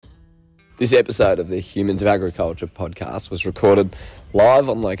This episode of the Humans of Agriculture podcast was recorded live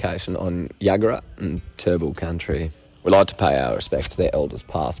on location on Yagara and Turrbal country. We'd like to pay our respects to their elders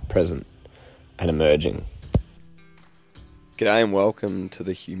past, present and emerging. G'day and welcome to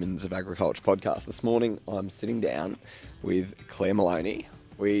the Humans of Agriculture podcast. This morning I'm sitting down with Claire Maloney.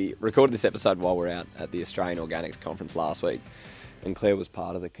 We recorded this episode while we were out at the Australian Organics Conference last week, and Claire was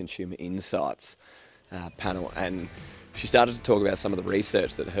part of the Consumer Insights panel, and she started to talk about some of the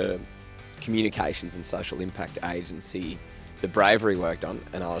research that her communications and social impact agency, The Bravery, worked on,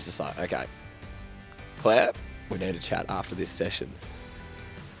 and I was just like, okay, Claire, we need to chat after this session.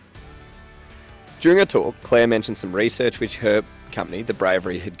 During her talk, Claire mentioned some research which her company, The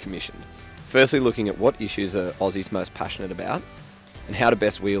Bravery, had commissioned. Firstly, looking at what issues are Aussies most passionate about and how to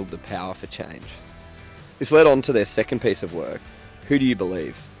best wield the power for change. This led on to their second piece of work, Who Do You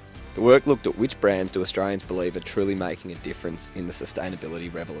Believe? The work looked at which brands do Australians believe are truly making a difference in the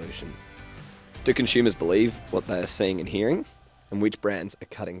sustainability revolution. Do consumers believe what they are seeing and hearing, and which brands are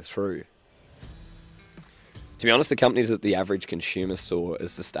cutting through? To be honest, the companies that the average consumer saw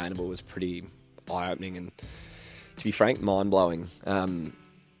as sustainable was pretty eye-opening and, to be frank, mind-blowing.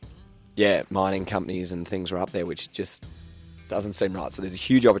 Mining companies and things are up there, which just doesn't seem right. So there's a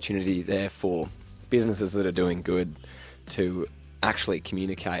huge opportunity there for businesses that are doing good to actually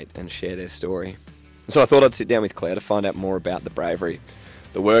communicate and share their story. And so I thought I'd sit down with Claire to find out more about The Bravery,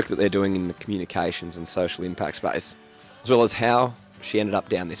 the work that they're doing in the communications and social impact space, as well as how she ended up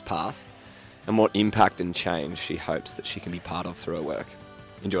down this path and what impact and change she hopes that she can be part of through her work.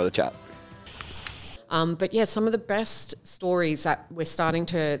 Enjoy the chat. Some of the best stories that we're starting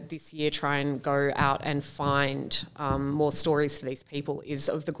to this year try and go out and find more stories for these people is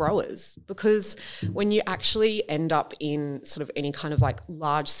of the growers, because when you actually end up in sort of any kind of like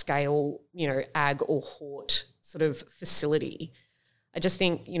large scale, ag or hort sort of facility, I just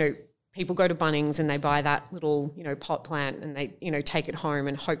think, people go to Bunnings and they buy that little, pot plant and they, take it home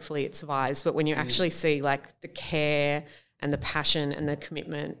and hopefully it survives. But when you actually see like the care and the passion and the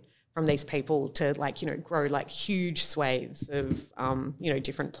commitment from these people to grow like huge swathes of,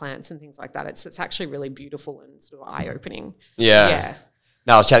 different plants and things like that, it's actually really beautiful and sort of eye-opening. Yeah.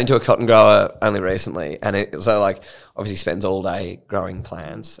 No, I was chatting to a cotton grower only recently, and obviously spends all day growing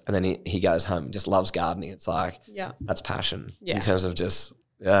plants, and then he goes home and just loves gardening. It's like, that's passion in terms of just,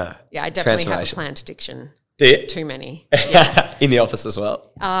 Yeah, I definitely have a plant addiction. Do you? Too many. Yeah. In the office as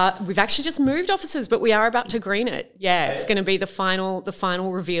well? We've actually just moved offices, but we are about to green it. Yeah, it's going to be the final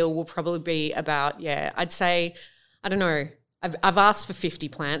reveal will probably be about, I'd say, I don't know, I've asked for 50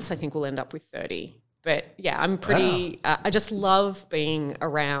 plants. I think we'll end up with 30. But I'm pretty, I just love being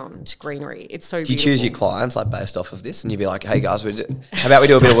around greenery. It's so beautiful. Do you choose your clients based off of this, and you'd be like, hey guys, how about we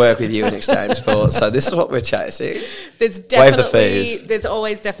do a bit of work with you in exchange for, so this is what we're chasing. There's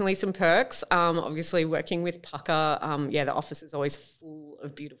always definitely some perks. Obviously working with Pukka, the office is always full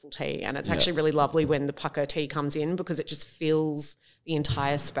of beautiful tea, and it's actually really lovely when the Pukka tea comes in, because it just fills the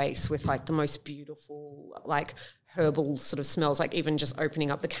entire space with like the most beautiful, like herbal sort of smells. Like even just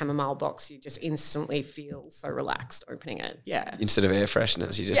opening up the chamomile box, you just instantly feel so relaxed opening it. Yeah. Instead of air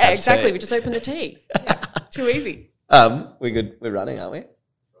fresheners, you just have exactly. tea. We just open the tea. Too easy. We're good. We're running, aren't we?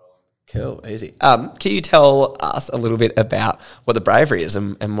 Cool, easy. Can you tell us a little bit about what The Bravery is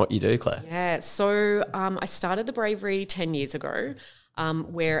and what you do, Claire? Yeah. So I started The Bravery 10 years ago.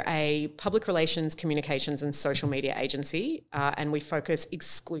 We're a public relations, communications and social media agency, and we focus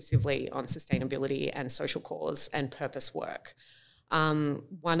exclusively on sustainability and social cause and purpose work.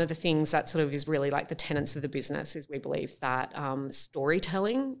 One of the things that sort of is really like the tenets of the business is we believe that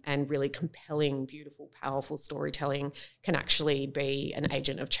storytelling and really compelling, beautiful, powerful storytelling can actually be an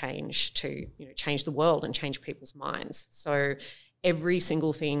agent of change to change the world and change people's minds. So every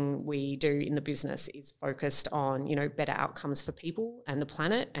single thing we do in the business is focused on, better outcomes for people and the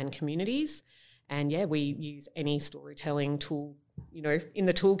planet and communities. And we use any storytelling tool, in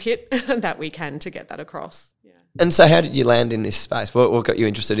the toolkit that we can to get that across. Yeah. And so how did you land in this space? What got you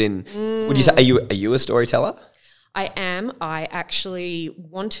interested in, would you say, are you a storyteller? I am. I actually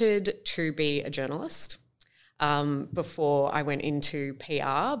wanted to be a journalist before I went into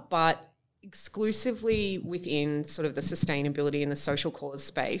PR, but exclusively within sort of the sustainability and the social cause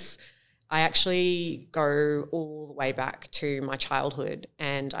space, I actually go all the way back to my childhood,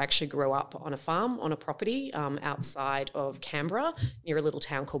 and I actually grew up on a farm, on a property outside of Canberra near a little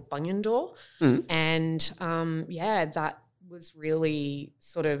town called Bungendore. And that was really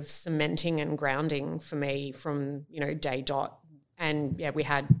sort of cementing and grounding for me from, day dot. And we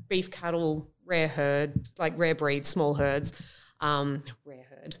had beef cattle, rare breeds, small herds. Rare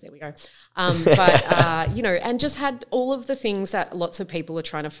herd, there we go. But, and just had all of the things that lots of people are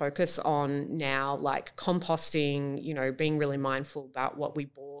trying to focus on now, like composting, being really mindful about what we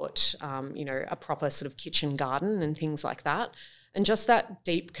bought, a proper sort of kitchen garden and things like that. And just that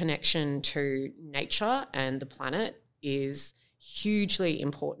deep connection to nature and the planet is hugely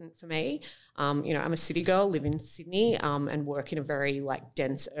important for me. I'm a city girl, live in Sydney, and work in a very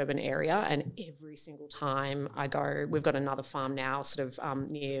dense urban area. And every single time I go, we've got another farm now, sort of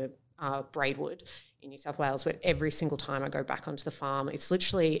near Braidwood in New South Wales, where every single time I go back onto the farm,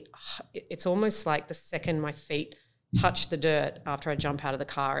 it's almost like the second my feet touch the dirt after I jump out of the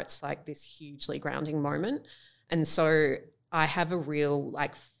car, it's like this hugely grounding moment. And so I have a real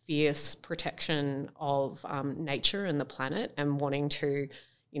fierce protection of nature and the planet, and wanting to,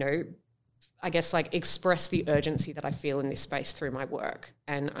 express the urgency that I feel in this space through my work.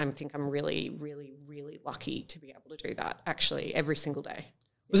 And I think I'm really, really, really lucky to be able to do that actually every single day.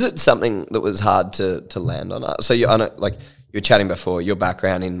 Was it something that was hard to land on? So you were chatting before, your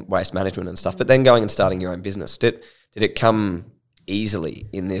background in waste management and stuff, but then going and starting your own business, did it come easily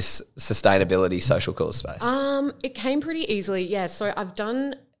in this sustainability social cause space? It came pretty easily, yeah. So I've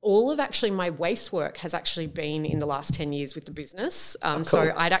done all of my waste work has actually been in the last 10 years with the business. Cool.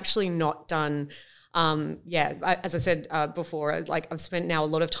 So I'd actually not done, as I said before, I've spent now a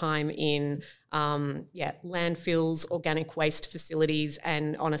lot of time in, landfills, organic waste facilities.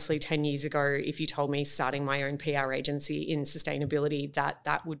 And honestly, 10 years ago, if you told me starting my own PR agency in sustainability,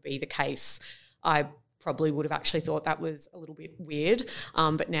 that would be the case, I probably would have actually thought that was a little bit weird.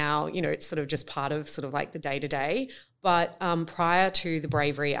 But now, it's sort of just part of the day-to-day. But prior to the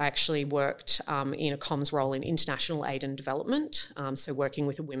Bravery, I actually worked in a comms role in international aid and development, so working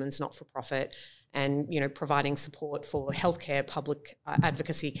with a women's not-for-profit and, providing support for healthcare public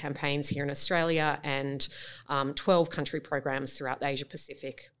advocacy campaigns here in Australia, and 12 country programs throughout the Asia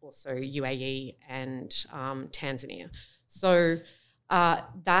Pacific, also UAE and Tanzania. So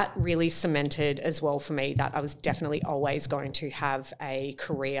that really cemented as well for me that I was definitely always going to have a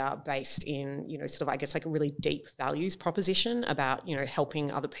career based in, a really deep values proposition about,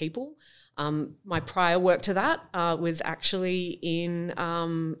 helping other people. My prior work to that was actually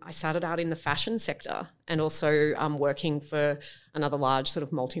I started out in the fashion sector, and also working for another large sort of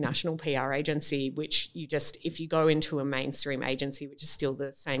multinational PR agency, which if you go into a mainstream agency, which is still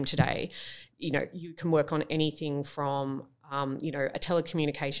the same today, you can work on anything from a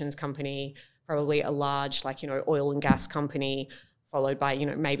telecommunications company, probably a large oil and gas company, followed by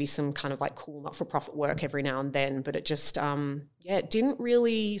maybe some kind of cool not-for-profit work every now and then. But it just it didn't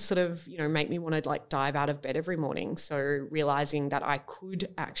really sort of make me want to dive out of bed every morning. So realizing that I could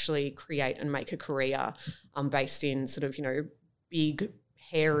actually create and make a career based in sort of big,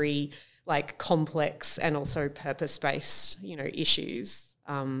 hairy, complex and also purpose-based issues.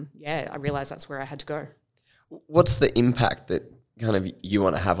 I realized that's where I had to go. What's the impact that kind of you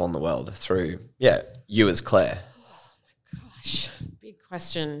want to have on the world through, you as Claire? Oh my gosh, big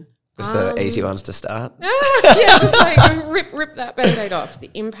question. Just the easy ones to start. Just rip that Band-Aid off.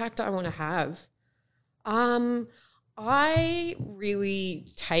 The impact I want to have. I really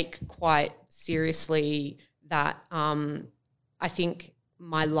take quite seriously that I think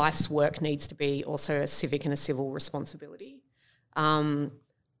my life's work needs to be also a civic and a civil responsibility.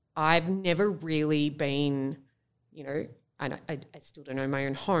 I've never really been, and I still don't own my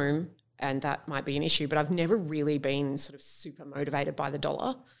own home, and that might be an issue, but I've never really been sort of super motivated by the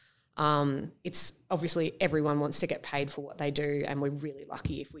dollar. It's obviously everyone wants to get paid for what they do, and we're really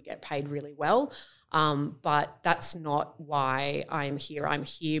lucky if we get paid really well. But that's not why I'm here. I'm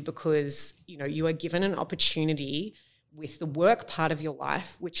here because, you are given an opportunity with the work part of your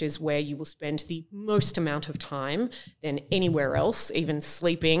life, which is where you will spend the most amount of time than anywhere else, even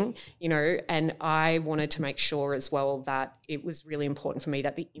sleeping, and I wanted to make sure as well that it was really important for me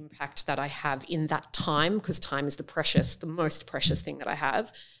that the impact that I have in that time, because time is the most precious thing that I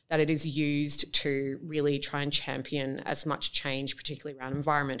have, that it is used to really try and champion as much change, particularly around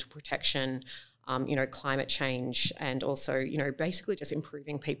environmental protection, climate change, and also, basically just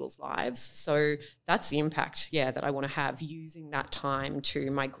improving people's lives. So that's the impact, that I want to have, using that time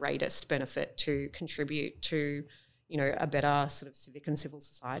to my greatest benefit to contribute to, a better sort of civic and civil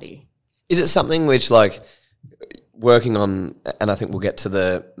society. Is it something which working on, and I think we'll get to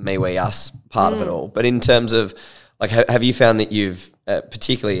the me, we, us part of it all, but in terms of have you found that you've,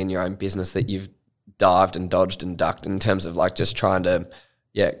 particularly in your own business, that you've dived and dodged and ducked in terms of just trying to,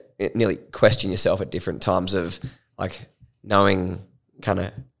 nearly question yourself at different times of knowing kind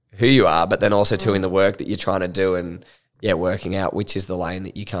of who you are, but then also too in the work that you're trying to do, and working out which is the lane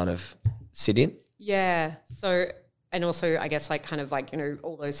that you kind of sit in? Yeah. So and also I guess like kind of like, you know,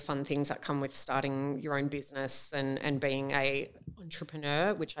 all those fun things that come with starting your own business and being a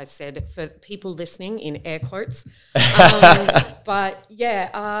entrepreneur, which I said for people listening in air quotes. But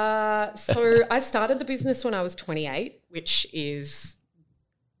yeah, so I started the business when I was 28, which is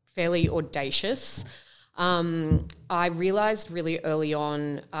fairly audacious. I realized really early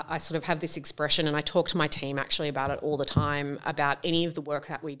on, I sort of have this expression, and I talk to my team actually about it all the time, about any of the work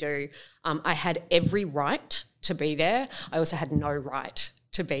that we do. I had every right to be there. I also had no right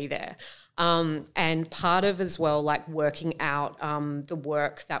to be there. And part of as well, like working out the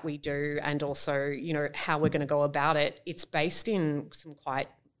work that we do and also, you know, how we're going to go about it, it's based in some quite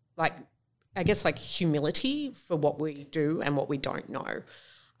like, I guess like humility for what we do and what we don't know.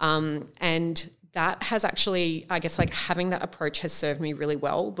 And that has actually, I guess, like having that approach has served me really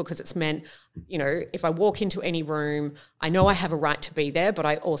well, because it's meant, you know, if I walk into any room, I know I have a right to be there, but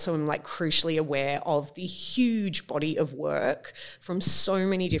I also am like crucially aware of the huge body of work from so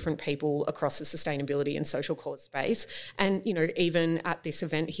many different people across the sustainability and social cause space. And, you know, even at this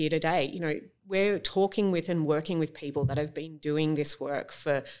event here today, you know, we're talking with and working with people that have been doing this work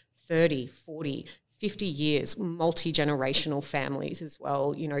for 30, 40, 50 years, multi-generational families as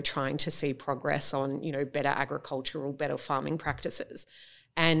well, you know, trying to see progress on, you know, better agricultural, better farming practices.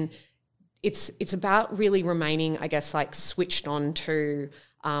 And it's about really remaining, I guess, like switched on to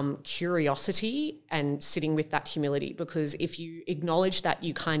curiosity and sitting with that humility, because if you acknowledge that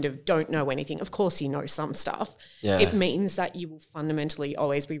you kind of don't know anything, of course you know some stuff, it means that you will fundamentally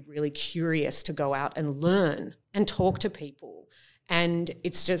always be really curious to go out and learn and talk to people. And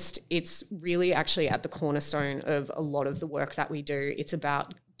it's really actually at the cornerstone of a lot of the work that we do. It's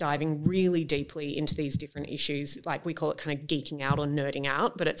about diving really deeply into these different issues. Like we call it kind of geeking out or nerding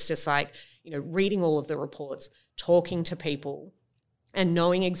out, but it's just like, you know, reading all of the reports, talking to people and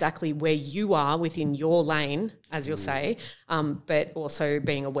knowing exactly where you are within your lane, as you'll say, but also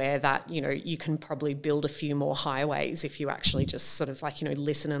being aware that, you know, you can probably build a few more highways if you actually just sort of like, you know,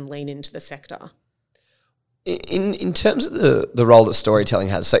 listen and lean into the sector. In terms of the role that storytelling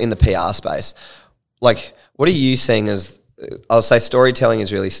has, so in the PR space, like what are you seeing as, I'll say storytelling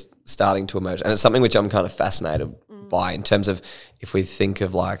is really starting to emerge, and it's something which I'm kind of fascinated by in terms of if we think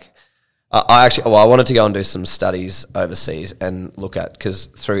of like, I wanted to go and do some studies overseas and look at, because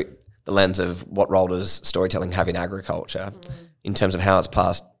through the lens of what role does storytelling have in agriculture, in terms of how it's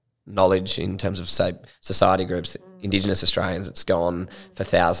passed knowledge, in terms of, say, society groups, Indigenous Australians, it's gone for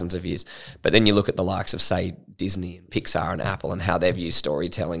thousands of years. But then you look at the likes of, say, Disney and Pixar and Apple and how they've used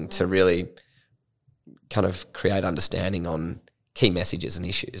storytelling to really kind of create understanding on key messages and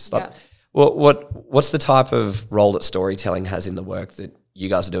issues. Like, what's the type of role that storytelling has in the work that you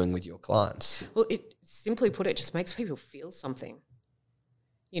guys are doing with your clients? Well, it simply put, it just makes people feel something.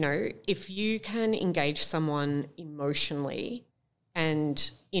 You know, if you can engage someone emotionally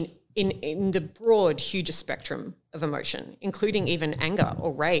and in the broad, huger spectrum of emotion, including even anger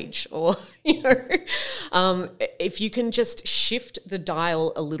or rage, or, you know, if you can just shift the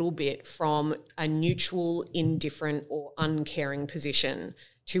dial a little bit from a neutral, indifferent or uncaring position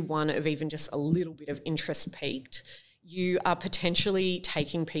to one of even just a little bit of interest piqued, you are potentially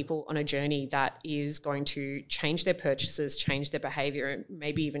taking people on a journey that is going to change their purchases, change their behaviour, and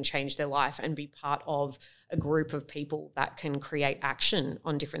maybe even change their life and be part of a group of people that can create action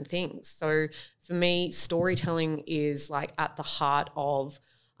on different things. So for me, storytelling is like at the heart of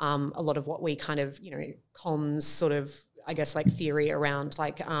a lot of what we kind of, you know, comms sort of, I guess, like theory around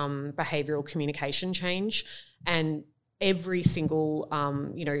like behavioural communication change. And every single,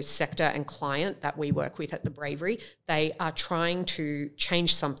 you know, sector and client that we work with at the Bravery, they are trying to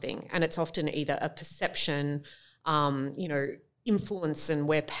change something. And it's often either a perception, you know, influence and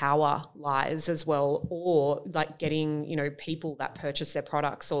where power lies as well, or like getting, you know, people that purchase their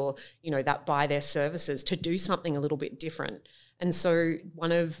products or, you know, that buy their services to do something a little bit different. And so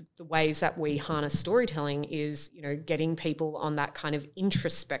one of the ways that we harness storytelling is, you know, getting people on that kind of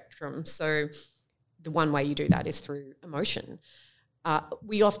interest spectrum. So the one way you do that is through emotion.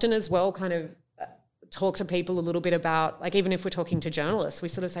 We often as well kind of talk to people a little bit about, like, even if we're talking to journalists, we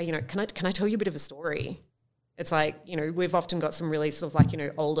sort of say, you know, can I tell you a bit of a story? It's like, you know, we've often got some really sort of like, you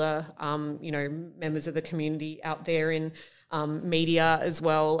know, older, you know, members of the community out there in media as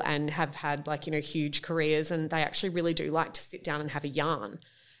well, and have had like, you know, huge careers, and they actually really do like to sit down and have a yarn.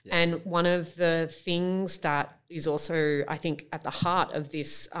 Yeah. And one of the things that is also, I think, at the heart of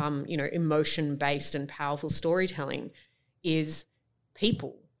this, you know, emotion-based and powerful storytelling is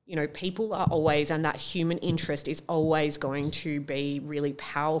people. You know, people are always, and that human interest is always going to be really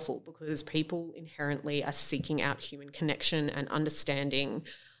powerful, because people inherently are seeking out human connection and understanding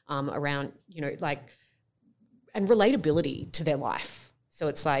around, you know, like and relatability to their life. So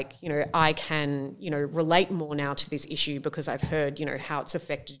it's like, I can, relate more now to this issue because I've heard, how it's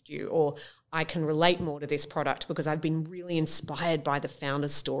affected you, or I can relate more to this product because I've been really inspired by the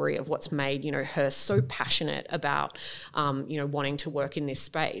founder's story of what's made, her so passionate about, wanting to work in this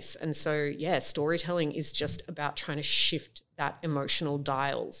space. And so, storytelling is just about trying to shift that emotional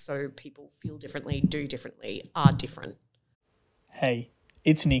dial so people feel differently, do differently, are different. Hey,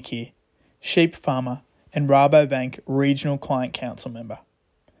 it's Nick here, sheep farmer and Rabobank Regional Client Council member.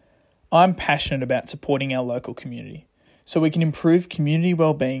 I'm passionate about supporting our local community so we can improve community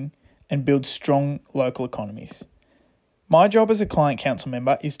wellbeing and build strong local economies. My job as a client council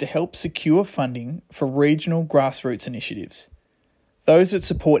member is to help secure funding for regional grassroots initiatives, those that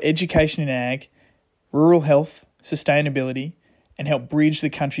support education in ag, rural health, sustainability, and help bridge the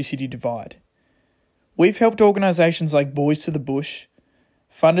country-city divide. We've helped organisations like Boys to the Bush,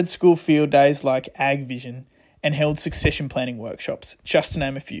 funded school field days like Ag Vision, and held succession planning workshops, just to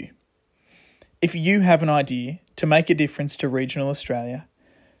name a few. If you have an idea to make a difference to regional Australia,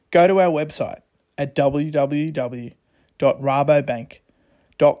 go to our website at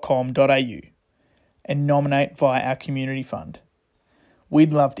www.rabobank.com.au and nominate via our community fund.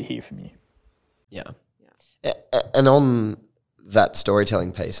 We'd love to hear from you. Yeah. And on that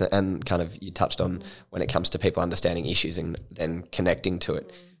storytelling piece, and kind of you touched on when it comes to people understanding issues and then connecting to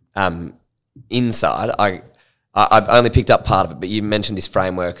it, inside, I only picked up part of it, but you mentioned this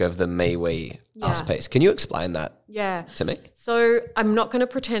framework of the me, we, us piece. Can you explain that to me? So I'm not going to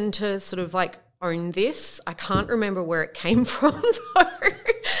pretend to sort of like own this. I can't remember where it came from though.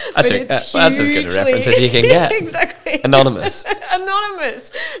 That's as good a reference as you can get. Exactly. Anonymous.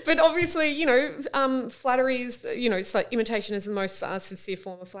 But obviously, flattery is, it's like imitation is the most sincere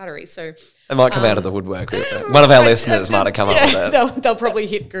form of flattery. So it might come out of the woodwork. One of our listeners might have come up with that. They'll probably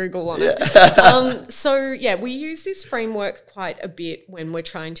hit Google on it. We use this framework quite a bit when we're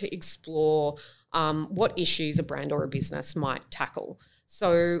trying to explore what issues a brand or a business might tackle.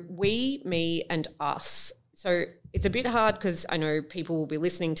 So we, me, and us. So it's a bit hard because I know people will be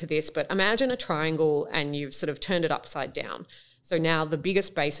listening to this, but imagine a triangle and you've sort of turned it upside down. So now the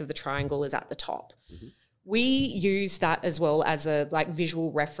biggest base of the triangle is at the top. Mm-hmm. We use that as well as a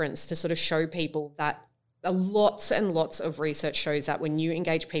visual reference to sort of show people that lots and lots of research shows that when you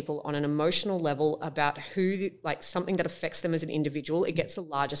engage people on an emotional level about something that affects them as an individual, it gets the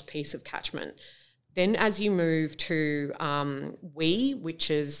largest piece of catchment. Then as you move to we,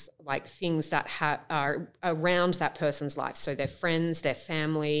 which is like things that are around that person's life, so their friends, their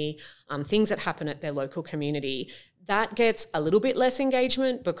family, things that happen at their local community, that gets a little bit less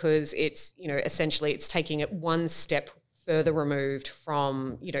engagement because it's, essentially it's taking it one step further removed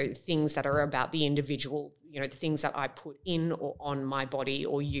from, things that are about the individual, the things that I put in or on my body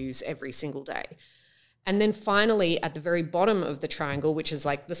or use every single day. And then finally, at the very bottom of the triangle, which is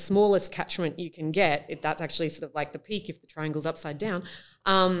like the smallest catchment you can get, that's actually sort of like the peak if the triangle's upside down,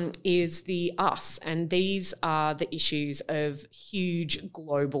 is the us. And these are the issues of huge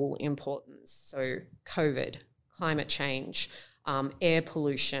global importance. So COVID, climate change, air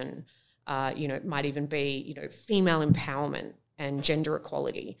pollution, it might even be, female empowerment and gender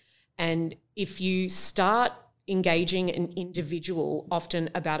equality. And if you start engaging an individual often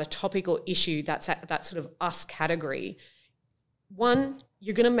about a topic or issue that's at that sort of us category, one,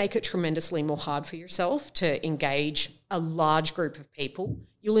 you're going to make it tremendously more hard for yourself to engage a large group of people.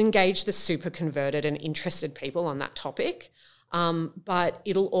 You'll engage the super converted and interested people on that topic, but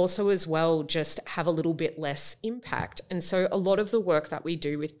it'll also as well just have a little bit less impact. And so a lot of the work that we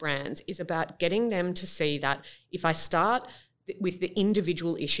do with brands is about getting them to see that if I start with the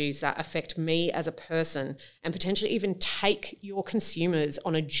individual issues that affect me as a person and potentially even take your consumers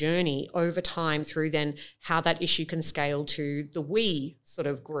on a journey over time through then how that issue can scale to the we sort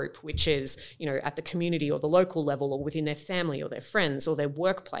of group, which is, at the community or the local level or within their family or their friends or their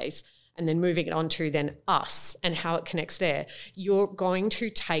workplace, and then moving it on to then us and how it connects there, you're going to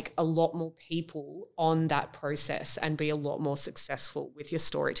take a lot more people on that process and be a lot more successful with your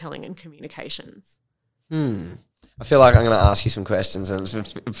storytelling and communications. I feel like I'm going to ask you some questions and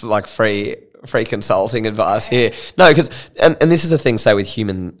it's like free consulting advice here. No, because and this is the thing, say with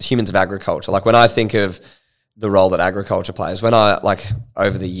humans of agriculture. Like when I think of the role that agriculture plays, when I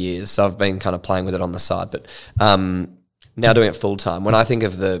over the years, so I've been kind of playing with it on the side, but now doing it full time. When I think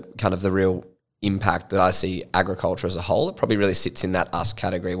of the kind of the real impact that I see agriculture as a whole, it probably really sits in that us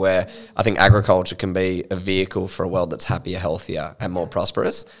category where I think agriculture can be a vehicle for a world that's happier, healthier, and more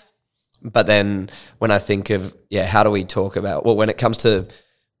prosperous. But then when I think of, how do we talk about, when it comes to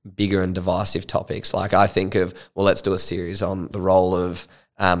bigger and divisive topics, I think of, let's do a series on the role of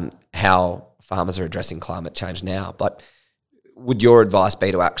how farmers are addressing climate change now. But would your advice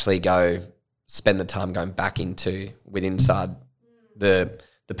be to actually go spend the time going back inside the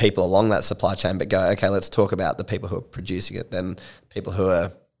people along that supply chain, but go, okay, let's talk about the people who are producing it, then people who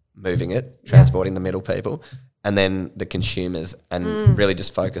are moving it, transporting the middle people, and then the consumers, and really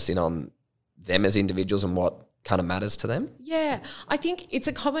just focusing on them as individuals and what kind of matters to them? Yeah, I think it's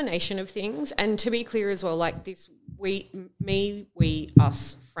a combination of things. And to be clear as well, like this we,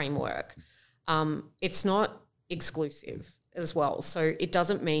 us framework, it's not exclusive as well. So it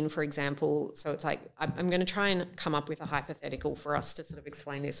doesn't mean, for example, so it's like I'm going to try and come up with a hypothetical for us to sort of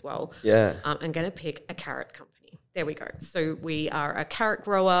explain this well. Yeah. I'm going to pick a carrot company. There we go. So we are a carrot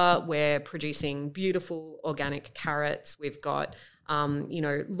grower. We're producing beautiful organic carrots. We've got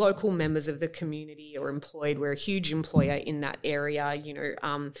local members of the community are employed. We're a huge employer in that area.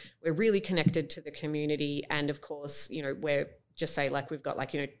 We're really connected to the community. And of course, we're just say like we've got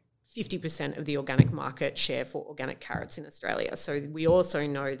 50% of the organic market share for organic carrots in Australia. So we also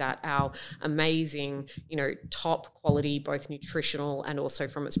know that our amazing, top quality, both nutritional and also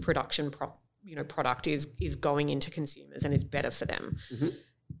from its production product is going into consumers and is better for them. Mm-hmm.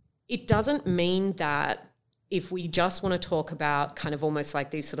 It doesn't mean that if we just want to talk about kind of almost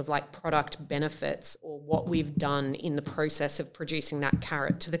like these sort of like product benefits or what we've done in the process of producing that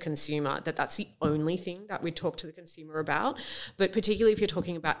carrot to the consumer, that's the only thing that we talk to the consumer about. But particularly if you're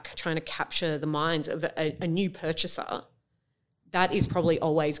talking about trying to capture the minds of a new purchaser, that is probably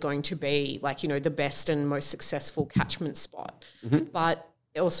always going to be the best and most successful catchment spot. Mm-hmm. But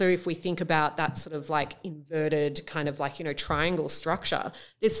also, if we think about that sort of like inverted kind of triangle structure,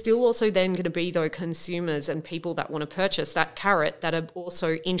 there's still also then going to be those consumers and people that want to purchase that carrot that are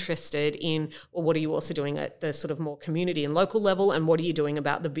also interested in, well, what are you also doing at the sort of more community and local level, and what are you doing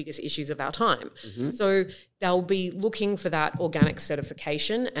about the biggest issues of our time? Mm-hmm. So they'll be looking for that organic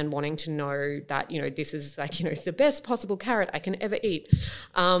certification and wanting to know that, this is the best possible carrot I can ever eat.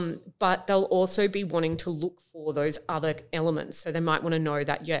 But they'll also be wanting to look for those other elements. So they might want to know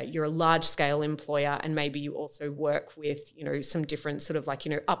that, you're a large scale employer and maybe you also work with, some different sort of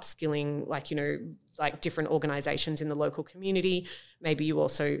upskilling, different organizations in the local community. Maybe you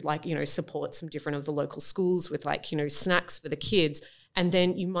also support some different of the local schools with snacks for the kids. And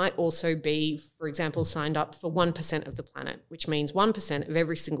then you might also be, for example, signed up for 1% of the planet, which means 1% of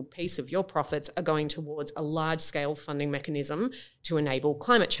every single piece of your profits are going towards a large-scale funding mechanism to enable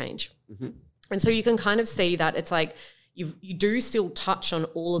climate change. Mm-hmm. And so you can kind of see that it's like you do still touch on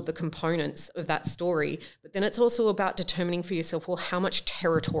all of the components of that story, but then it's also about determining for yourself, well, how much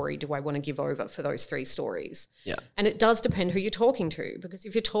territory do I want to give over for those three stories? Yeah. And it does depend who you're talking to, because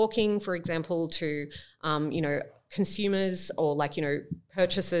if you're talking, for example, to, consumers or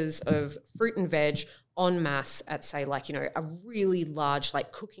purchasers of fruit and veg en masse at say a really large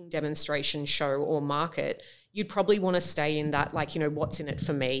cooking demonstration show or market, you'd probably want to stay in that what's in it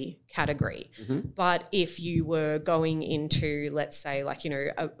for me category. Mm-hmm. But if you were going into, let's say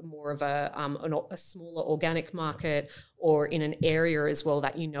a more of a smaller organic market, or in an area as well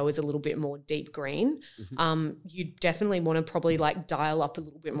that is a little bit more deep green, mm-hmm. You definitely want to probably dial up a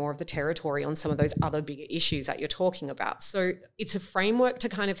little bit more of the territory on some of those other bigger issues that you're talking about. So it's a framework to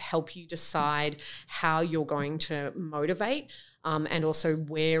kind of help you decide how you're going to motivate, and also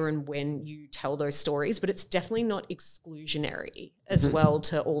where and when you tell those stories. But it's definitely not exclusionary as mm-hmm. well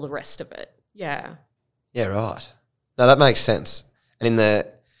to all the rest of it. Yeah. Yeah, right. No, that makes sense. And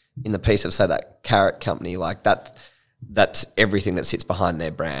in the piece of, say, that carrot company, that's everything that sits behind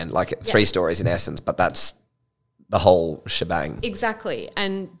their brand, three stories in essence, but that's the whole shebang. Exactly.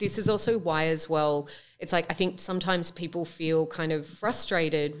 And this is also why as well, it's I think sometimes people feel kind of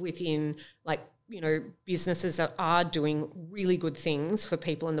frustrated within businesses that are doing really good things for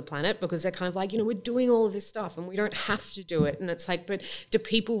people on the planet, because they're kind of we're doing all of this stuff and we don't have to do it. And it's but do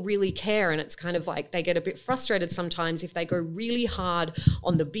people really care? And it's kind of they get a bit frustrated sometimes if they go really hard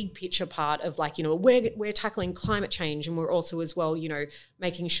on the big picture part of we're tackling climate change, and we're also as well,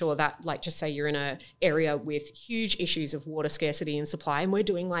 making sure that just say you're in an area with huge issues of water scarcity and supply, and we're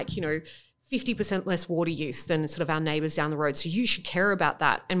doing 50% less water use than sort of our neighbours down the road. So you should care about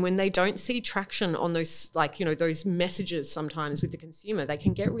that. And when they don't see traction on those, those messages sometimes with the consumer, they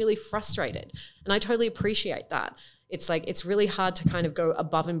can get really frustrated. And I totally appreciate that. It's it's really hard to kind of go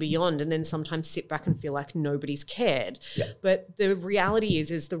above and beyond and then sometimes sit back and feel like nobody's cared. Yeah. But the reality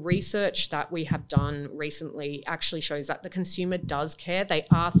is the research that we have done recently actually shows that the consumer does care. They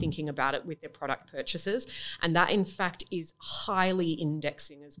are thinking about it with their product purchases. And that, in fact, is highly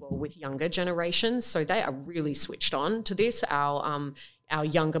indexing as well with younger generations. So they are really switched on to this, our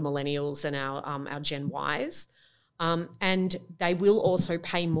younger millennials and our Gen Ys. And they will also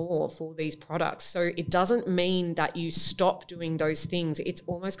pay more for these products. So it doesn't mean that you stop doing those things. It's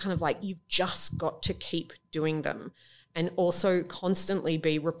almost kind of like you've just got to keep doing them, and also constantly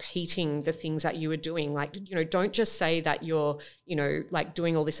be repeating the things that you are doing. Like, don't just say that you're, like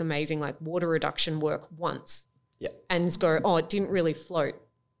doing all this amazing like water reduction work once and go, oh, it didn't really float.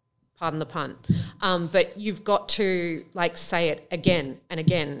 Pardon the pun. But you've got to like say it again and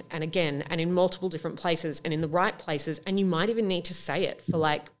again and again and in multiple different places and in the right places. And you might even need to say it for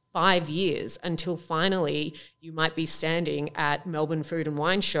like 5 years until finally you might be standing at Melbourne Food and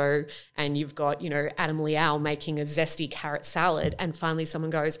Wine Show and you've got, Adam Liao making a zesty carrot salad, and finally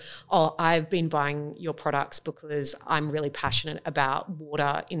someone goes, oh, I've been buying your products because I'm really passionate about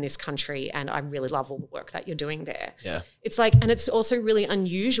water in this country and I really love all the work that you're doing there. Yeah. It's like, and it's also really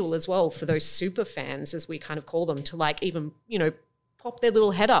unusual as well for those super fans, as we kind of call them, to like even, pop their little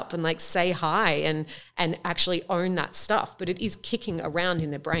head up and like say hi and actually own that stuff. But it is kicking around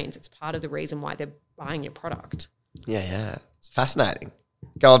in their brains. It's part of the reason why they're buying your product. Yeah. It's fascinating.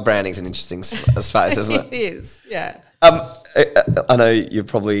 Gold branding's an interesting space, isn't it? It is, yeah. I know you've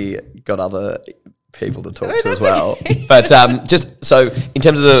probably got other people to talk to as well. Okay. But just so in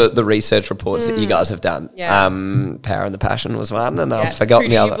terms of the research reports that you guys have done, Power and the Passion was one, and I've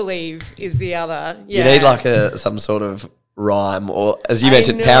forgotten the other. Who Do You Believe is the other. Yeah. You need like some sort of rhyme, or as you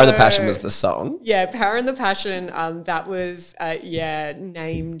mentioned, Power and the Passion was the song. Yeah, Power and the Passion, that was,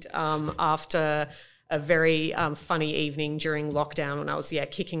 named after a very funny evening during lockdown when I was,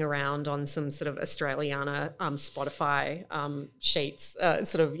 kicking around on some sort of Australiana Spotify sheets,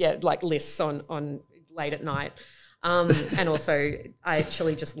 like lists on late at night. And also I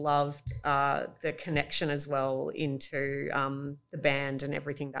actually just loved the connection as well into the band and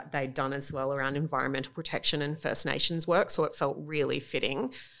everything that they'd done as well around environmental protection and First Nations work. So it felt really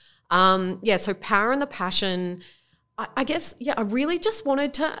fitting. So Power and the Passion, I guess, I really just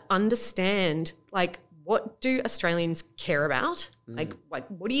wanted to understand, like, what do Australians care about? Like,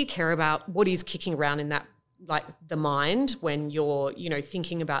 what do you care about? What is kicking around in that, like, the mind when you're,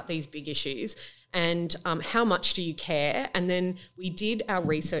 thinking about these big issues? And how much do you care? And then we did our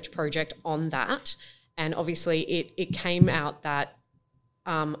research project on that. And obviously it came out that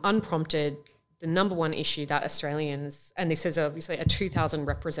unprompted, the number one issue that Australians, and this is obviously a 2,000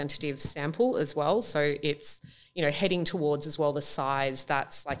 representative sample as well, so it's, heading towards as well the size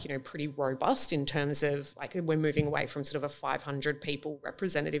that's like, pretty robust in terms of like we're moving away from sort of a 500 people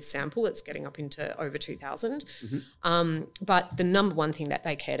representative sample. It's getting up into over 2,000. Mm-hmm. But the number one thing that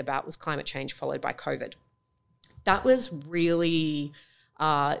they cared about was climate change followed by COVID. That was really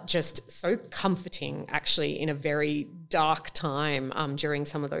just so comforting actually in a very dark time during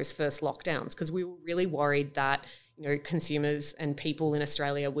some of those first lockdowns, because we were really worried that consumers and people in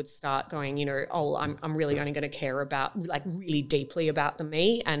Australia would start going, I'm really only going to care about like really deeply about the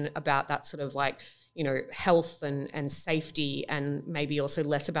me and about that sort of like, health and safety, and maybe also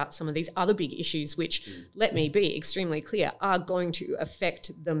less about some of these other big issues, which, let me be extremely clear, are going to affect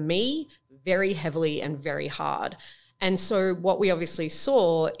the me very heavily and very hard. And so what we obviously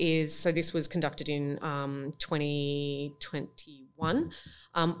saw is, so this was conducted in 2021.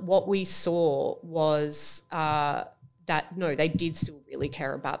 What we saw was that, no, they did still really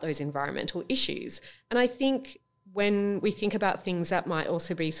care about those environmental issues. And I think when we think about things that might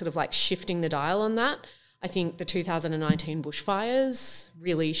also be sort of like shifting the dial on that, I think the 2019 bushfires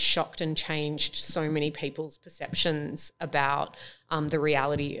really shocked and changed so many people's perceptions about the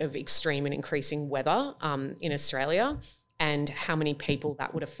reality of extreme and increasing weather in Australia, and how many people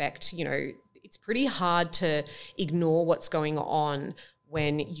that would affect. It's pretty hard to ignore what's going on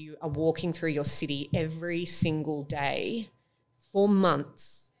when you are walking through your city every single day for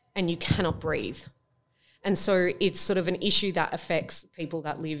months and you cannot breathe. And so it's sort of an issue that affects people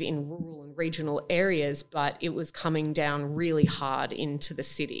that live in rural and regional areas, but it was coming down really hard into the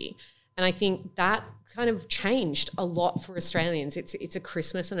city. And I think that kind of changed a lot for Australians. It's a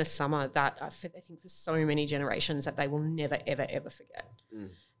Christmas and a summer that I think for so many generations that they will never, ever, ever forget.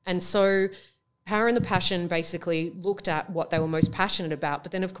 And so Power and the Passion basically looked at what they were most passionate about.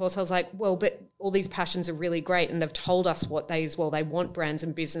 But then, of course, I was like, well, but all these passions are really great and they've told us what they want brands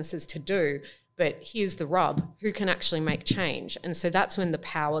and businesses to do. But here's the rub, who can actually make change? And so that's when the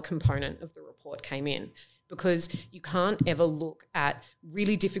power component of the report came in, because you can't ever look at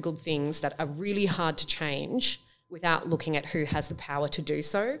really difficult things that are really hard to change without looking at who has the power to do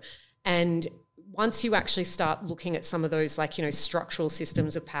so. And once you actually start looking at some of those structural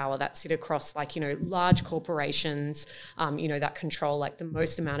systems of power that sit across large corporations, that control the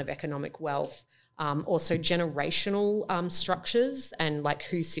most amount of economic wealth, Also generational structures and like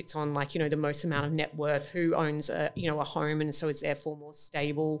who sits on like, the most amount of net worth, who owns a home and so is therefore more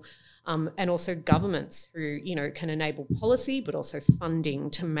stable. And also governments who, can enable policy but also funding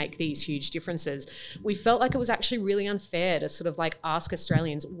to make these huge differences. We felt like it was actually really unfair to sort of like ask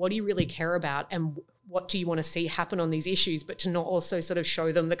Australians, what do you really care about and what do you want to see happen on these issues, but to not also sort of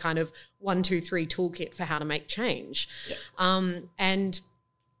show them the kind of 1, 2, 3 toolkit for how to make change. Yeah. And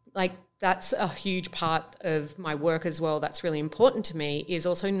like that's a huge part of my work as well that's really important to me, is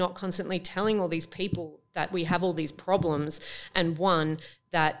also not constantly telling all these people that we have all these problems, and one,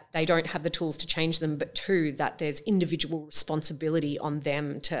 that they don't have the tools to change them, but two, that there's individual responsibility on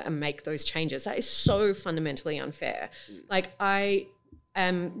them to make those changes. That is so fundamentally unfair. Like I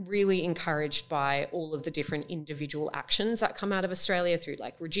am really encouraged by all of the different individual actions that come out of Australia through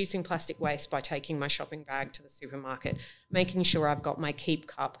like reducing plastic waste by taking my shopping bag to the supermarket, making sure I've got my Keep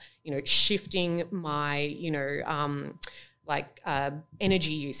cup, shifting my,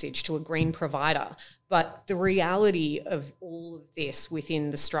 energy usage to a green provider. But the reality of all of this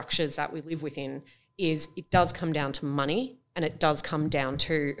within the structures that we live within is it does come down to money, and it does come down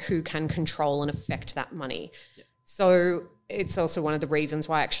to who can control and affect that money. Yeah. So it's also one of the reasons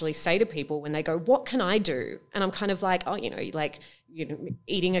why I actually say to people when they go, what can I do? And I'm kind of like,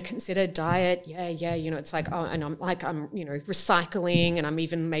 eating a considered diet. Yeah. It's like, and I'm recycling, and I'm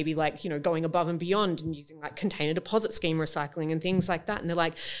even maybe like, going above and beyond and using like container deposit scheme recycling and things like that. And they're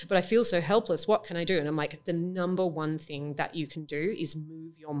like, but I feel so helpless. What can I do? And I'm like, the number one thing that you can do is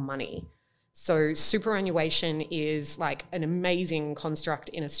move your money. So superannuation is like an amazing construct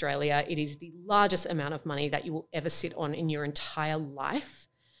in Australia. It is the largest amount of money that you will ever sit on in your entire life.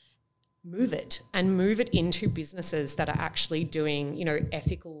 Move it, and move it into businesses that are actually doing,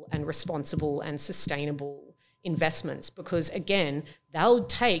 ethical and responsible and sustainable investments, because again, they'll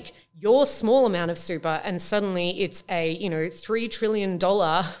take your small amount of super and suddenly it's a, $3 trillion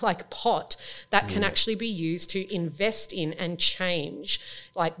like pot that can actually be used to invest in and change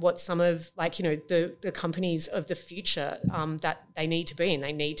like what some of like, the companies of the future that they need to be, and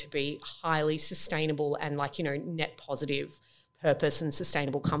they need to be highly sustainable and like, net positive purpose and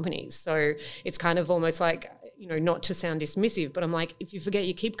sustainable companies. So it's kind of almost like, not to sound dismissive, but I'm like, if you forget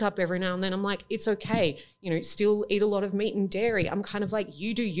your Keep cup every now and then, I'm like, it's okay. Still eat a lot of meat and dairy. I'm kind of like,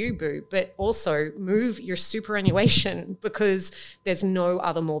 you do you, boo, but also move your superannuation, because there's no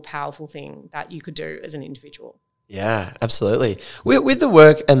other more powerful thing that you could do as an individual. Yeah, absolutely. With the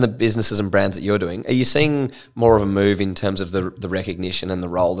work and the businesses and brands that you're doing, are you seeing more of a move in terms of the recognition and the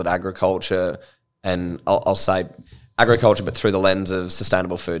role that agriculture, and I'll say agriculture, but through the lens of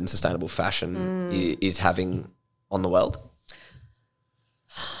sustainable food and sustainable fashion is having on the world?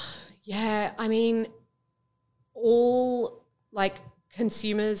 Yeah, I mean, all like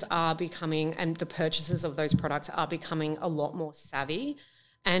consumers are becoming, and the purchasers of those products are becoming a lot more savvy.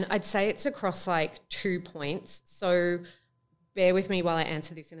 And I'd say it's across like 2 points. So bear with me while I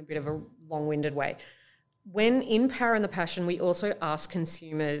answer this in a bit of a long-winded way. When in Power and the Passion, we also ask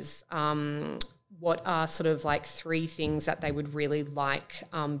consumers what are sort of like 3 things that they would really like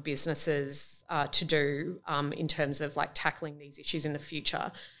businesses to do in terms of like tackling these issues in the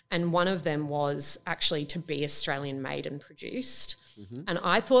future. And one of them was actually to be Australian made and produced. Mm-hmm. And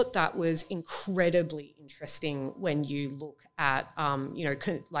I thought that was incredibly interesting when you look at,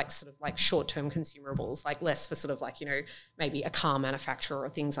 like sort of like short-term consumables, like less for sort of like, maybe a car manufacturer or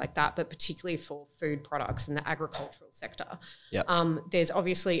things like that, but particularly for food products in the agricultural sector. Yep. There's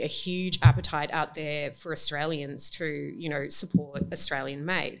obviously a huge appetite out there for Australians to, support Australian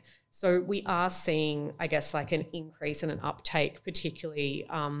made. So we are seeing, I guess, like an increase and an uptake, particularly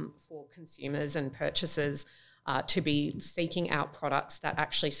for consumers and purchasers to be seeking out products that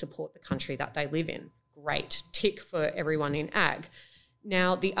actually support the country that they live in. Great. Tick for everyone in ag.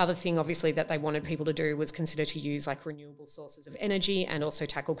 Now, the other thing, obviously, that they wanted people to do was consider to use like renewable sources of energy and also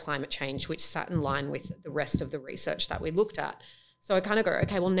tackle climate change, which sat in line with the rest of the research that we looked at. So I kind of go,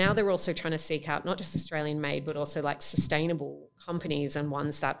 okay, well, now they're also trying to seek out not just Australian made, but also like sustainable companies and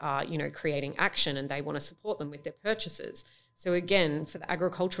ones that are, creating action, and they want to support them with their purchases. So again, for the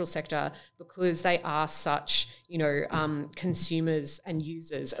agricultural sector, because they are such, consumers and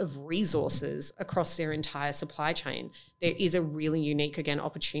users of resources across their entire supply chain, there is a really unique, again,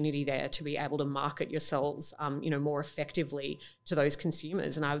 opportunity there to be able to market yourselves, more effectively to those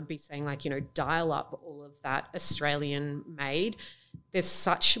consumers. And I would be saying like, dial up all of that Australian made. There's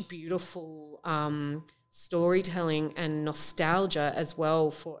such beautiful storytelling and nostalgia as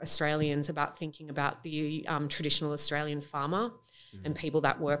well for Australians about thinking about the traditional Australian farmer and people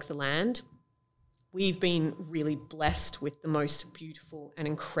that work the land. We've been really blessed with the most beautiful and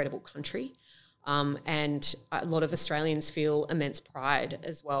incredible country. And a lot of Australians feel immense pride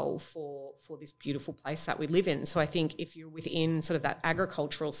as well for this beautiful place that we live in. So I think if you're within sort of that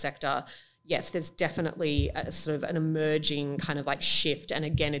agricultural sector, yes, there's definitely a sort of an emerging kind of like shift. And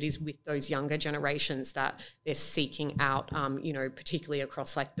again, it is with those younger generations that they're seeking out, particularly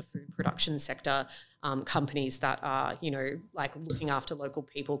across like the food production sector, companies that are, like looking after local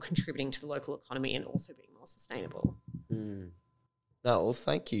people, contributing to the local economy and also being more sustainable. No, well,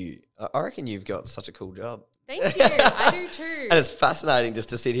 thank you. I reckon you've got such a cool job. Thank you. I do too. And it's fascinating just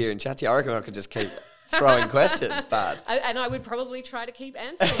to sit here and chat to you. I reckon I could just keep throwing questions, but and I would probably try to keep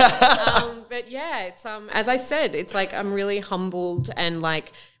answering. But yeah, it's as I said, it's like I'm really humbled and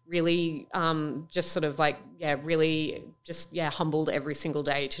like really just sort of like really just humbled every single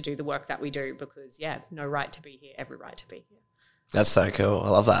day to do the work that we do because no right to be here, every right to be here. That's so cool. I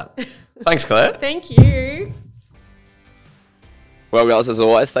love that. Thanks, Claire. Thank you. Well, guys, as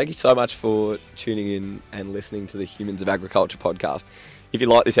always, thank you so much for tuning in and listening to the Humans of Agriculture podcast. If you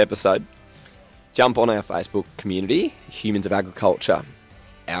like this episode, jump on our Facebook community, Humans of Agriculture,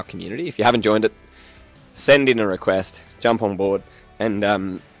 our community. If you haven't joined it, send in a request, jump on board,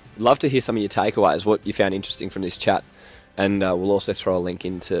 and love to hear some of your takeaways, what you found interesting from this chat. And we'll also throw a link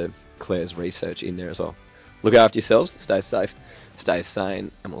into Claire's research in there as well. Look after yourselves, stay safe, stay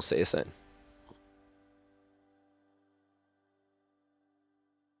sane, and we'll see you soon.